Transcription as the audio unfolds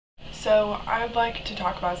So I would like to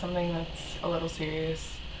talk about something that's a little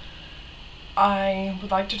serious. I would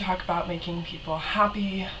like to talk about making people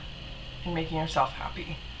happy and making yourself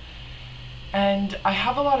happy. And I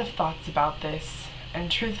have a lot of thoughts about this, and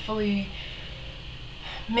truthfully,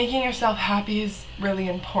 making yourself happy is really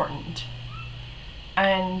important.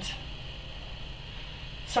 And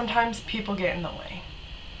sometimes people get in the way.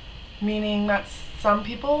 Meaning that some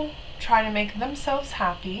people try to make themselves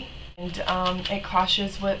happy, and it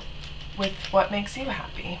clashes with what makes you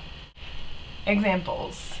happy.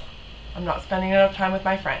 Examples. I'm not spending enough time with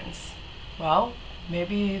my friends. Well,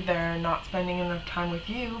 maybe they're not spending enough time with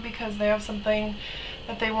you because they have something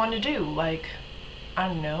that they want to do, like, I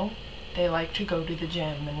don't know, they like to go to the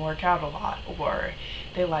gym and work out a lot, or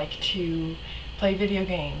they like to play video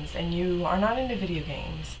games and you are not into video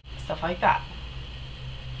games, stuff like that.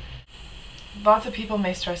 Lots of people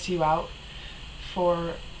may stress you out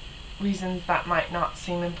for reasons that might not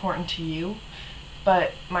seem important to you,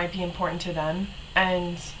 but might be important to them,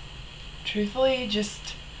 and truthfully,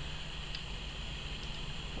 just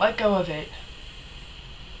let go of it.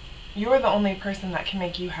 You're the only person that can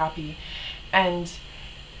make you happy, and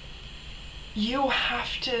you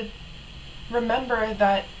have to remember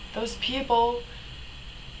that those people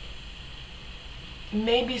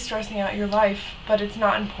may be stressing out your life, but it's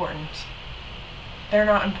not important. They're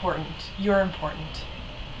not important. You're important.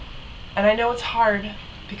 And I know it's hard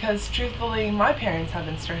because, truthfully, my parents have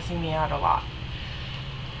been stressing me out a lot.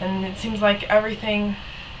 And it seems like everything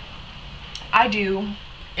I do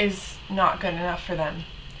is not good enough for them.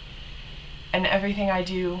 And everything I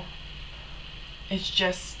do is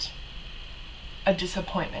just a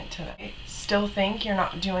disappointment to them. I still think you're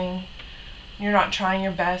not trying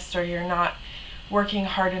your best, or you're not working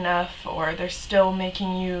hard enough, or they're still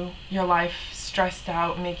making your life stressed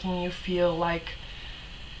out, making you feel like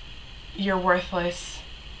you're worthless.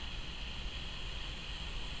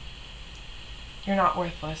 You're not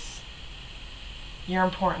worthless. You're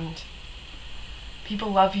important.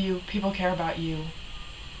 People love you. People care about you.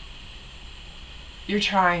 You're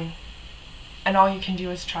trying. And all you can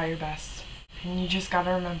do is try your best. And you just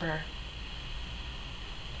gotta remember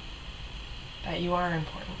that you are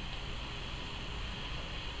important.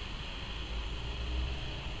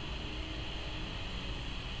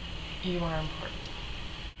 You are important.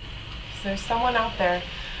 There's someone out there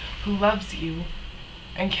who loves you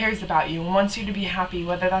and cares about you and wants you to be happy,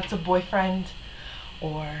 whether that's a boyfriend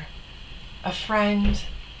or a friend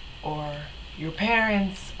or your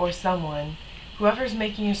parents or someone. Whoever's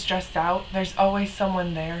making you stressed out, there's always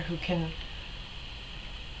someone there who can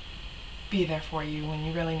be there for you when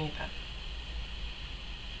you really need them.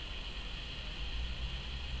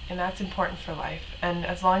 And that's important for life. And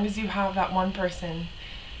as long as you have that one person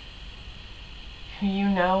who you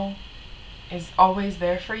know is always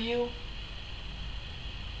there for you,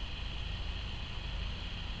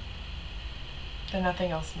 then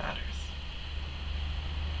nothing else matters.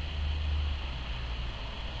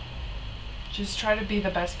 Just try to be the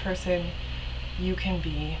best person you can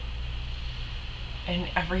be, and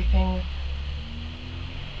everything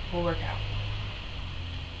will work out.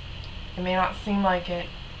 It may not seem like it.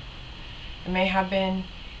 It may have been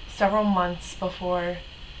several months before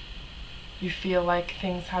you feel like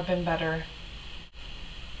things have been better,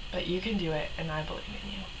 but you can do it, and I believe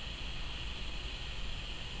in you.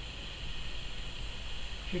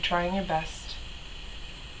 If you're trying your best,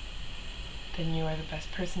 then you are the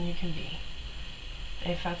best person you can be.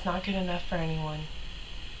 And if that's not good enough for anyone,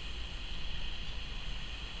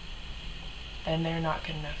 then they're not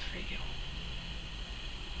good enough for you.